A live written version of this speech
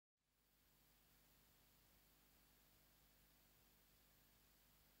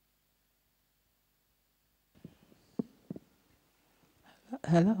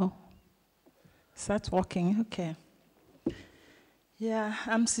Hello. Is that working? Okay. Yeah,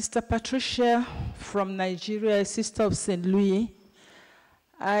 I'm Sister Patricia from Nigeria, a sister of St. Louis.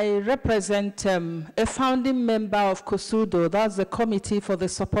 I represent a founding member of COSUDO, that's the Committee for the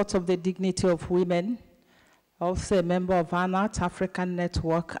Support of the Dignity of Women, also a member of ANAT, African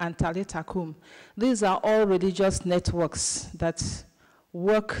Network, and Talitakum. These are all religious networks that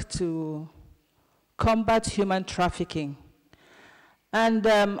work to combat human trafficking. And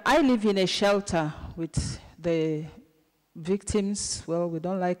I live in a shelter with the victims. Well, we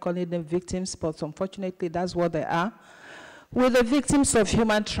don't like calling them victims, but unfortunately that's what they are. With the victims of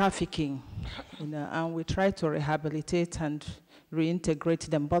human trafficking, and we try to rehabilitate and reintegrate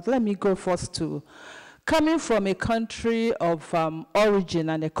them. But let me go first to coming from a country of origin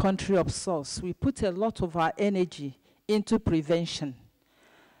and a country of source. We put a lot of our energy into prevention.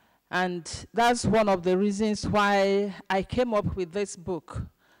 And that's one of the reasons why I came up with this book.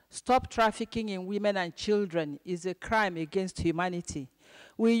 Stop Trafficking in Women and Children is a crime against humanity.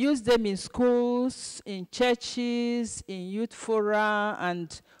 We use them in schools, in churches, in youth fora,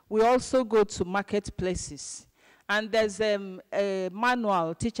 and we also go to marketplaces. And there's a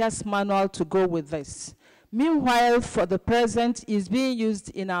manual, teacher's manual to go with this. Meanwhile, for the present, is being used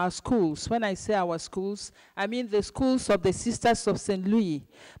in our schools. When I say our schools, I mean the schools of the Sisters of St. Louis.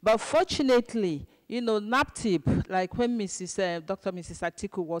 But fortunately, you know, NAPTIP, like when Dr. Mrs.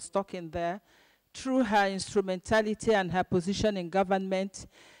 Atiku was talking there, through her instrumentality and her position in government,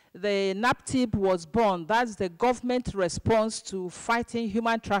 the NAPTIP was born. That's the government response to fighting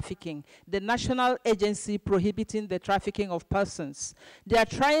human trafficking, the national agency prohibiting the trafficking of persons. They are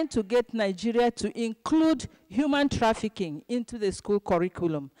trying to get Nigeria to include human trafficking into the school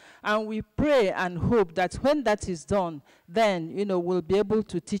curriculum. And we pray and hope that when that is done, then, you know, we'll be able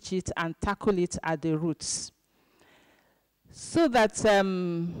to teach it and tackle it at the roots. So that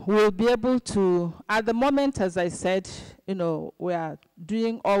we'll be able to, at the moment, as I said, you know, we are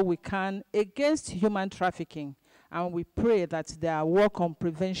doing all we can against human trafficking, and we pray that their work on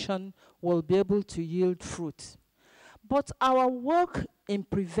prevention will be able to yield fruit. But our work in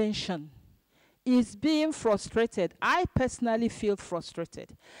prevention is being frustrated. I personally feel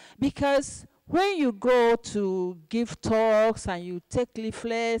frustrated because when you go to give talks and you take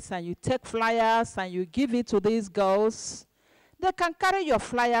leaflets and you take flyers and you give it to these girls, they can carry your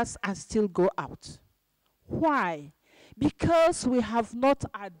flyers and still go out. Why? Because we have not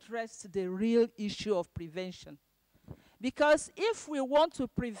addressed the real issue of prevention. Because if we want to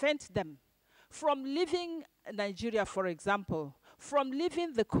prevent them from leaving Nigeria, for example, from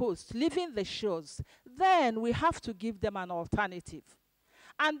leaving the coast, leaving the shores, then we have to give them an alternative.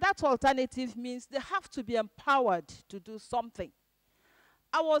 And that alternative means they have to be empowered to do something.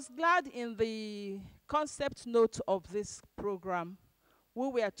 I was glad in the concept note of this program, we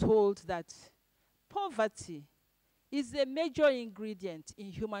were told that poverty is a major ingredient in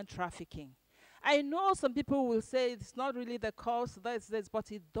human trafficking. I know some people will say it's not really the cause, this, but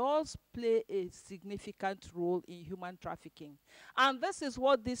it does play a significant role in human trafficking. And this is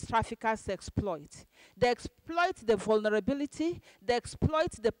what these traffickers exploit. They exploit the vulnerability, they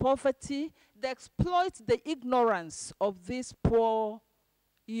exploit the poverty, they exploit the ignorance of these poor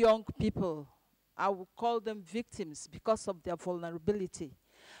young people. I would call them victims because of their vulnerability.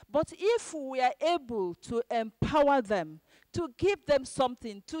 But if we are able to empower them, to give them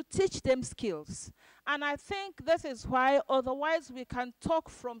something, to teach them skills, and I think this is why otherwise we can talk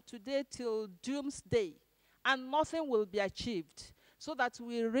from today till doomsday and nothing will be achieved. So that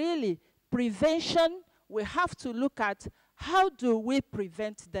we really, prevention, we have to look at how do we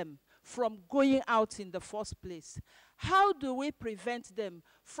prevent them from going out in the first place? How do we prevent them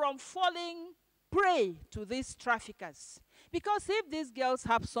from falling prey to these traffickers? Because if these girls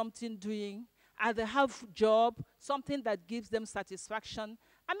have something doing and they have a job, something that gives them satisfaction,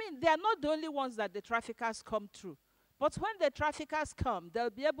 I mean, they are not the only ones that the traffickers come through. But when the traffickers come, they'll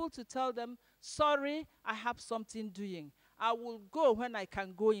be able to tell them, sorry, I have something doing. I will go when I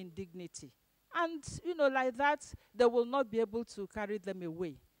can go in dignity. And, you know, like that, they will not be able to carry them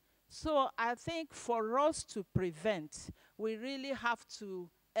away. So I think for us to prevent, we really have to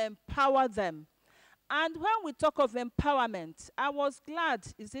empower them. And when we talk of empowerment, I was glad,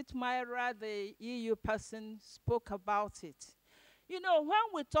 is it Myra, the EU person, spoke about it. You know, when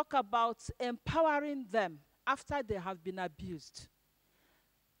we talk about empowering them after they have been abused,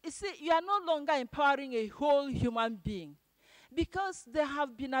 you see, you are no longer empowering a whole human being because they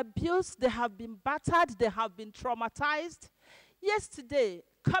have been abused, they have been battered, they have been traumatized. Yesterday,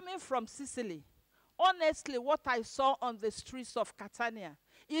 coming from Sicily, honestly, what I saw on the streets of Catania,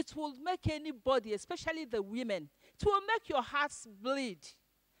 it will make anybody, especially the women, it will make your hearts bleed.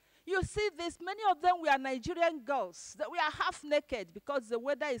 You see this, many of them were Nigerian girls that were half naked because the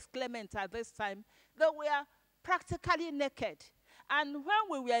weather is clement at this time. They were practically naked. And when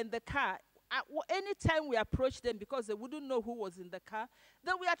we were in the car, anytime we approached them, because they wouldn't know who was in the car,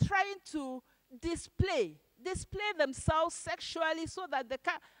 they were trying to display themselves sexually so that the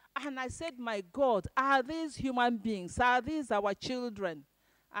car. And I said, my God, are these human beings? Are these our children?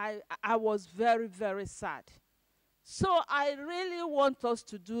 I was very, very sad. So I really want us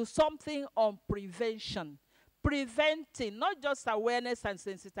to do something on prevention. Preventing, not just awareness and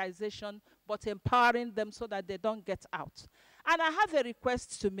sensitization, but empowering them so that they don't get out. And I have a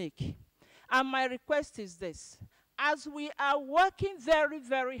request to make. And my request is this. As we are working very,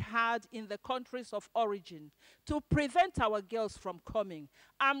 very hard in the countries of origin to prevent our girls from coming,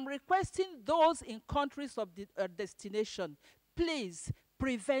 I'm requesting those in countries of destination, please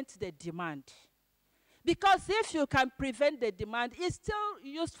prevent the demand. Because if you can prevent the demand, it's still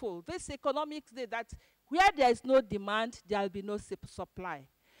useful. This economics day that where there is no demand, there will be no supply.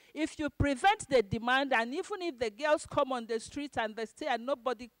 If you prevent the demand, and even if the girls come on the street and they stay and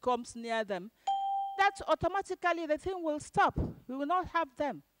nobody comes near them, that automatically the thing will stop. We will not have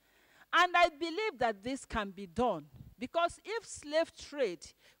them. And I believe that this can be done. Because if slave trade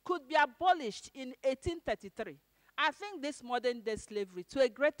could be abolished in 1833, I think this modern day slavery, to a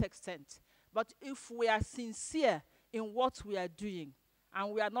great extent, but if we are sincere in what we are doing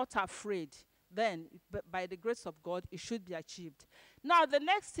and we are not afraid, then by the grace of God, it should be achieved. Now, the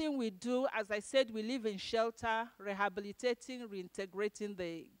next thing we do, as I said, we live in shelter, rehabilitating, reintegrating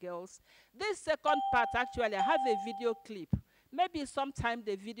the girls. This second part, actually, I have a video clip. Maybe sometime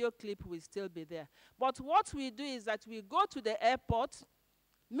the video clip will still be there. But what we do is that we go to the airport,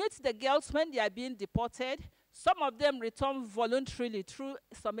 meet the girls when they are being deported. Some of them return voluntarily through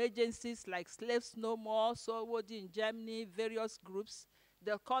some agencies like Slaves No More, Solwody in Germany, various groups.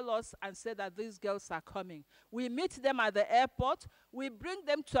 They'll call us and say that these girls are coming. We meet them at the airport. We bring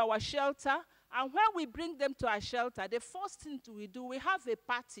them to our shelter. And when we bring them to our shelter, the first thing we do, we have a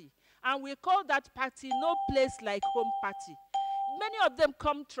party. And we call that party No Place Like Home Party. Many of them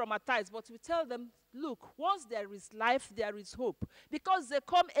come traumatized, but we tell them, look, once there is life, there is hope. Because they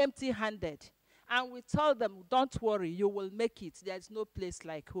come empty-handed. And we tell them, don't worry, you will make it. There is no place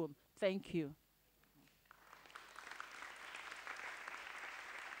like home. Thank you.